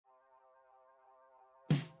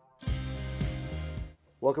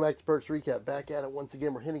Welcome back to Perks Recap. Back at it once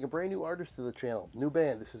again. We're hitting a brand new artist to the channel. New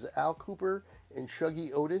band. This is Al Kooper and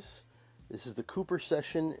Shuggie Otis. This is the Cooper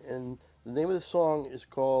session, and the name of the song is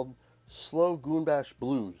called Slow Goonbash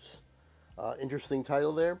Blues. Interesting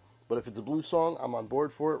title there, but if it's a blues song, I'm on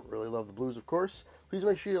board for it. Really love the blues, of course. Please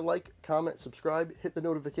make sure you like, comment, subscribe, hit the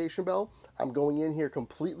notification bell. I'm going in here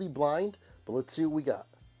completely blind, but let's see what we got.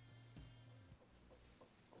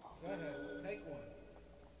 Go ahead, take one.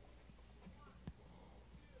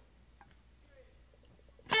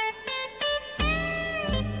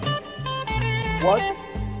 What?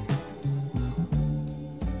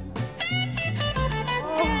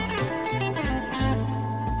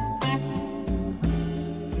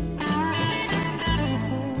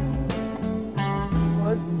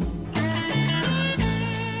 What?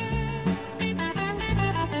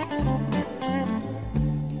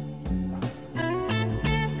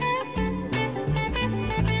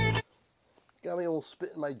 Got me almost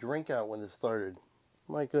spitting my drink out when this started.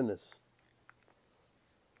 My goodness.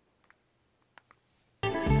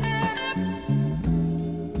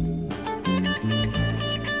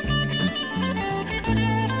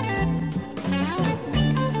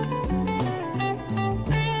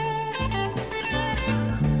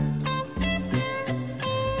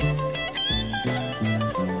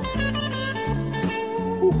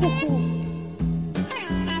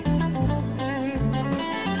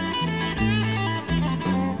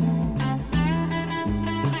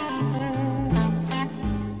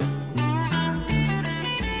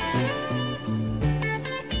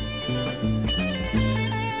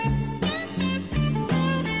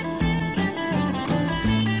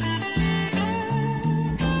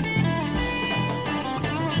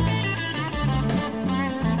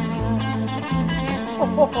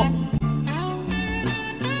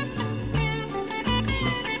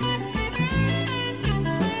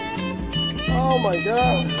 Oh my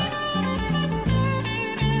God.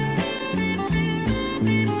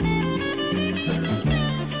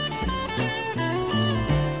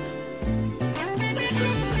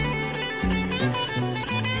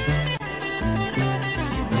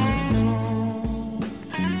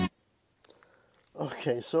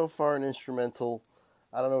 Okay, so far an instrumental.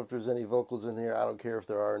 I don't know if there's any vocals in here. I don't care if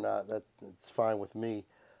there are or not. That's fine with me.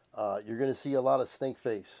 You're going to see a lot of stink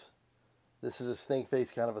face. This is a stink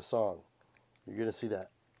face kind of a song. You're going to see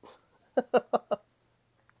that.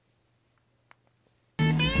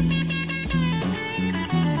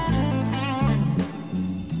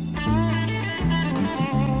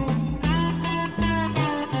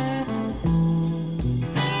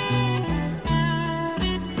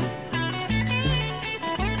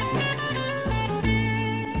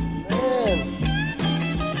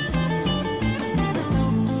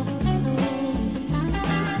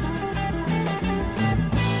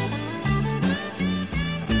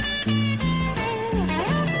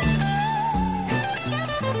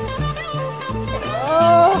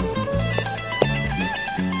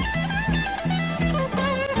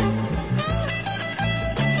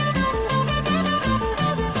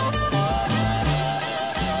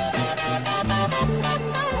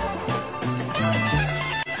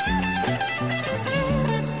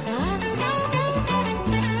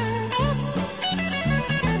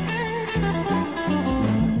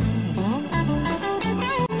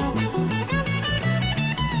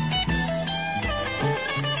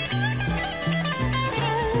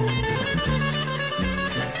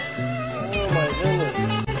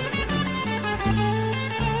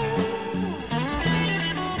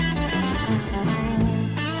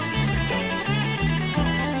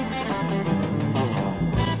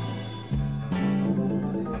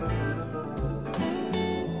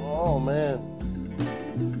 Oh man.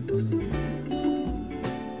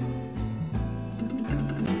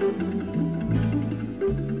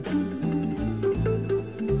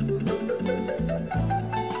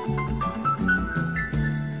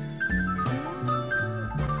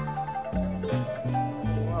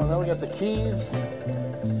 Wow, now we got the keys.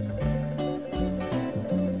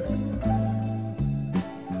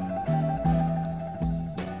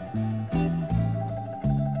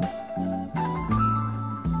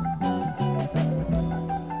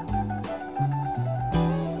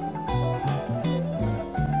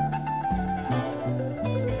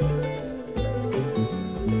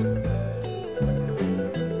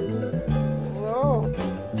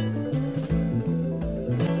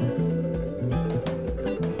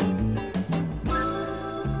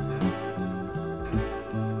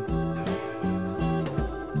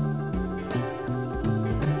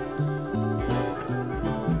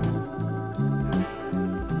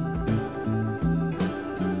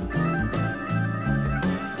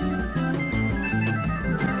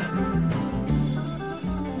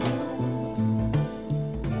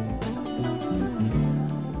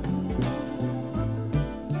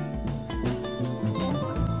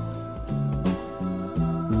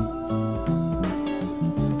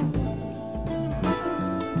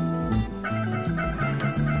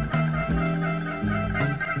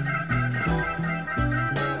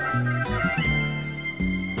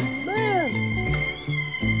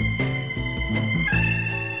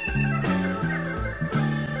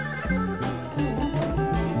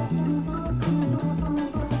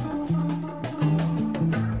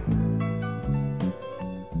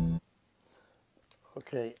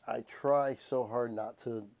 try so hard not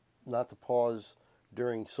to pause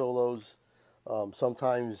during solos.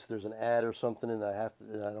 Sometimes there's an ad or something, and I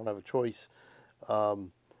don't have a choice.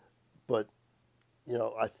 But you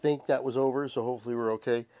know, I think that was over, so hopefully we're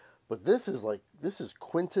okay. But this is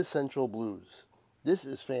quintessential blues. This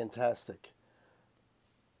is fantastic.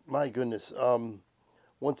 My goodness.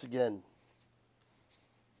 Once again,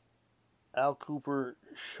 Al Kooper,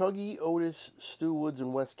 Shuggie Otis, Stu Woods,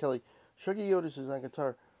 and Wes Kelly. Shuggie Otis is on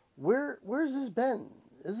guitar. Where's this been?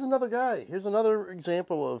 This is another guy. Here's another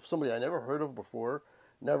example of somebody I never heard of before,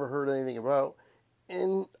 never heard anything about.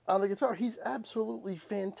 And on the guitar, he's absolutely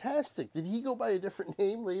fantastic. Did he go by a different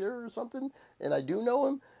name later or something? And I do know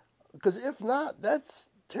him? Because if not, that's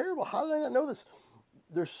terrible. How did I not know this?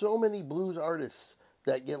 There's so many blues artists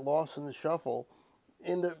that get lost in the shuffle.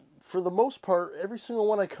 And for the most part, every single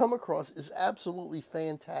one I come across is absolutely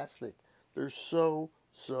fantastic. They're so,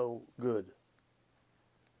 so good.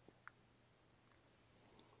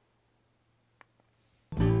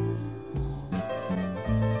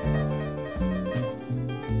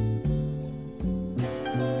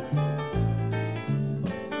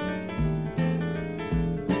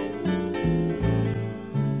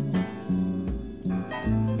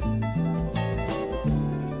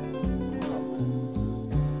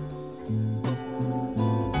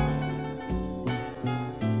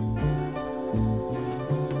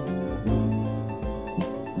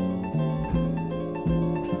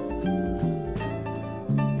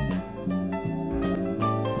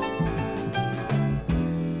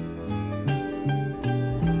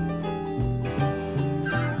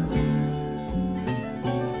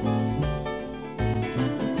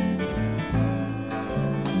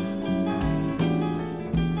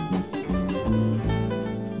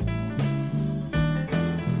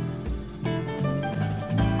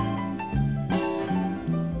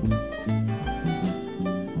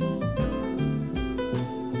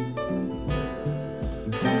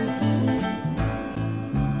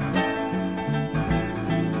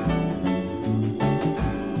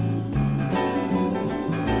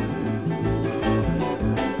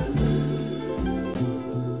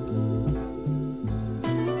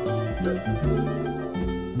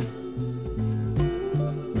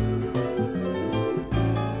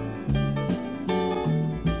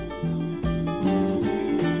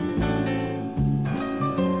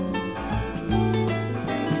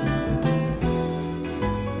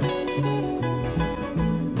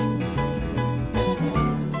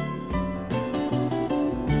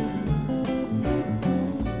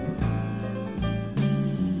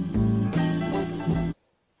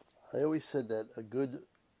 I always said that a good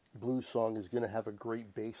blues song is going to have a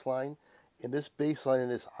great bass line. And this bass line in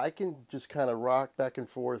this, I can just kind of rock back and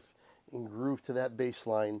forth and groove to that bass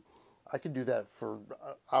line. I could do that for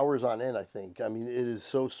hours on end, I think. I mean, it is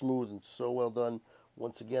so smooth and so well done.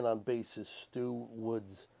 Once again, on bass is Stu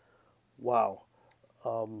Woods. Wow.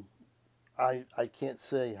 I can't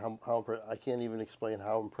say how impressed. I can't even explain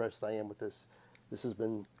how impressed I am with this. This has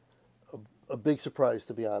been a big surprise,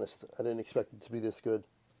 to be honest. I didn't expect it to be this good.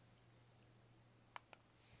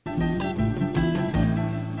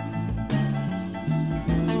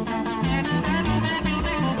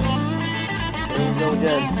 There we go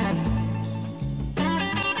again.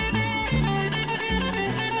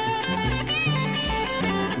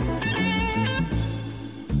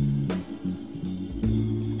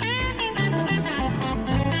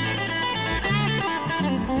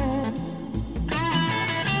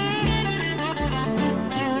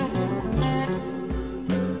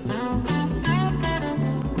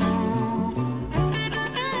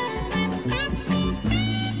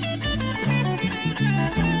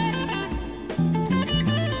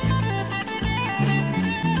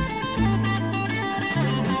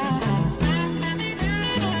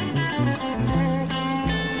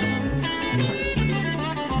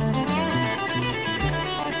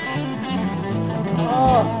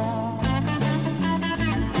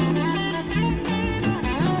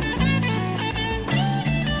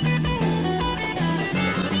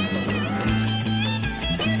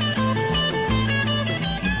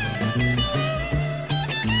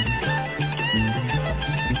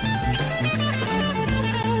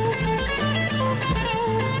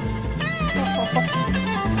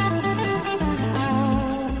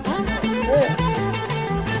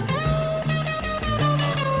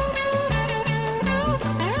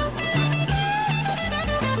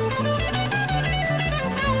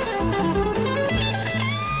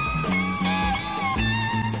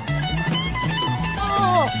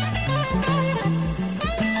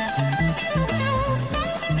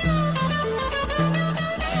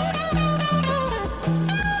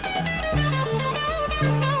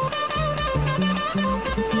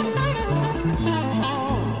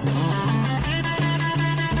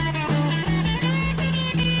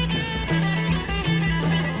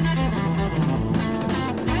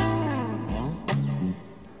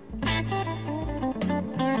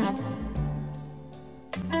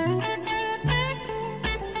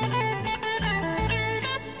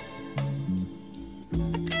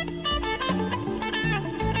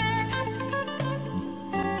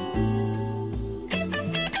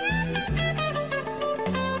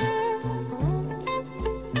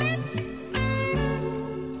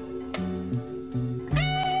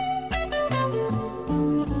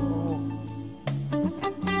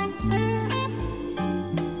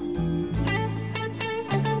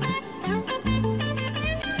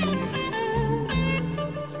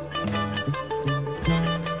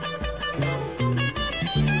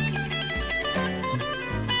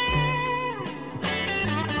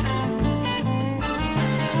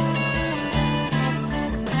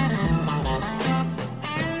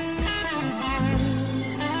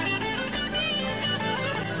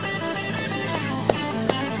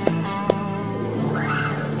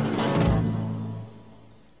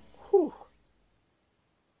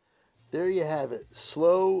 There you have it.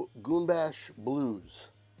 Slow Goonbash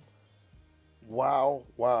Blues. Wow,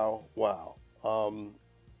 wow, wow.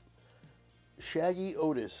 Shaggy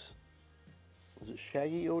Otis. Is it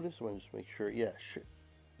Shaggy Otis? I want to just make sure. Yeah,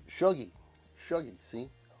 Shuggie. Shuggie. See,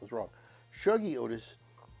 I was wrong. Shuggie Otis.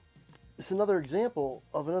 It's another example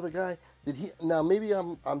of another guy that he. Now maybe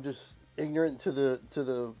I'm just ignorant to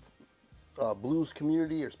the blues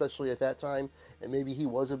community, especially at that time, and maybe he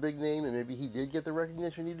was a big name, and maybe he did get the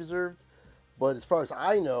recognition he deserved. But as far as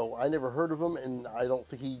I know, I never heard of him, and I don't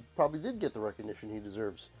think he probably did get the recognition he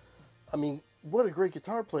deserves. I mean, what a great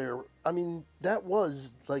guitar player. I mean, that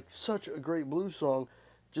was like such a great blues song,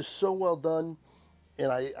 just so well done.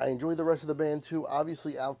 And I enjoyed the rest of the band too.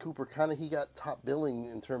 Obviously, Al Kooper he got top billing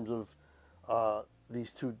in terms of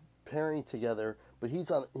these two pairing together. But he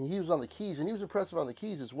was on the keys, and he was impressive on the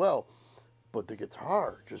keys as well. But the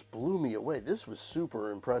guitar just blew me away. This was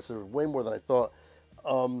super impressive, way more than I thought.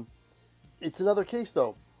 It's another case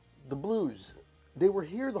though. The blues, they were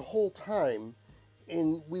here the whole time,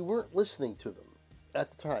 and we weren't listening to them at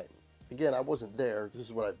the time. Again, I wasn't there. This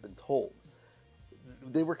is what I've been told.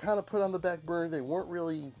 They were kind of put on the back burner. They weren't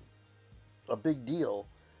really a big deal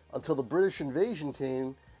until the British invasion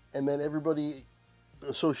came, and then everybody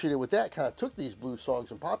associated with that kind of took these blues songs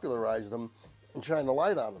and popularized them and shined a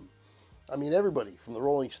light on them. I mean, everybody, from the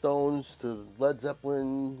Rolling Stones to Led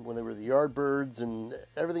Zeppelin, when they were the Yardbirds, and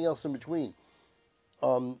everything else in between.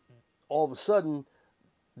 All of a sudden,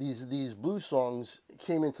 these blues songs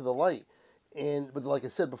came into the light. But like I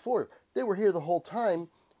said before, they were here the whole time,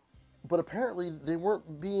 but apparently they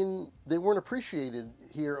weren't appreciated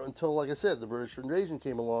here until, like I said, the British invasion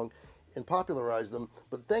came along and popularized them.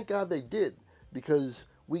 But thank God they did, because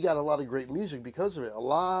we got a lot of great music because of it. A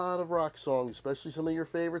lot of rock songs, especially some of your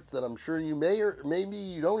favorites that I'm sure you may or maybe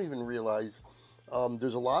you don't even realize.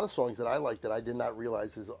 There's a lot of songs that I like that I did not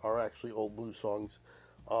realize are actually old blues songs.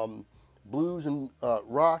 Blues and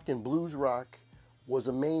rock and blues rock was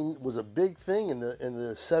a big thing in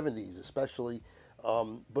the 70s, especially.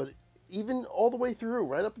 But even all the way through,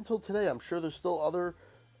 right up until today, I'm sure there's still other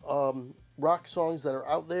rock songs that are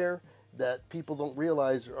out there that people don't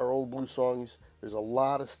realize are old blues songs. There's a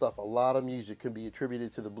lot of stuff, a lot of music can be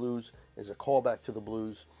attributed to the blues. There's a callback to the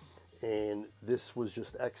blues, and this was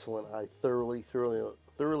just excellent. I thoroughly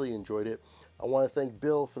enjoyed it. I want to thank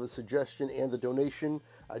Bill for the suggestion and the donation.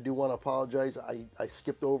 I do want to apologize. I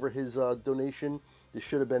skipped over his donation. This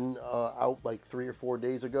should have been out like 3 or 4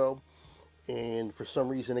 days ago, and for some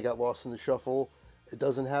reason it got lost in the shuffle. It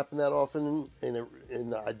doesn't happen that often,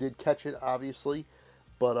 and I did catch it, obviously.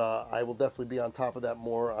 But I will definitely be on top of that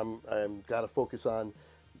more. I'm got to focus on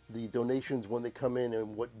the donations when they come in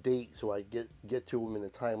and what date, so I get to them in a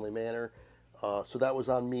timely manner. So that was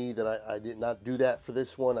on me that I did not do that for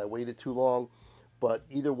this one. I waited too long. But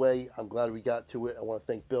either way, I'm glad we got to it. I want to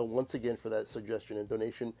thank Bill once again for that suggestion and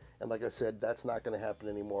donation. And like I said, that's not going to happen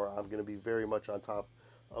anymore. I'm going to be very much on top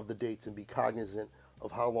of the dates and be cognizant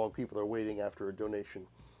of how long people are waiting after a donation.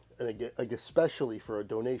 And again, especially for a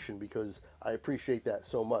donation, because I appreciate that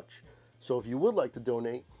so much. So if you would like to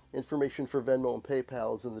donate, information for Venmo and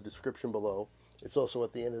PayPal is in the description below. It's also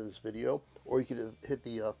at the end of this video. Or you can hit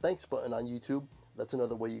the thanks button on YouTube. That's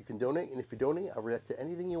another way you can donate. And if you donate, I'll react to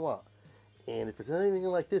anything you want. And if it's anything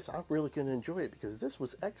like this, I'm really going to enjoy it, because this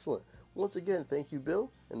was excellent. Once again, thank you,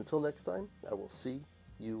 Bill. And until next time, I will see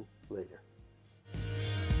you later.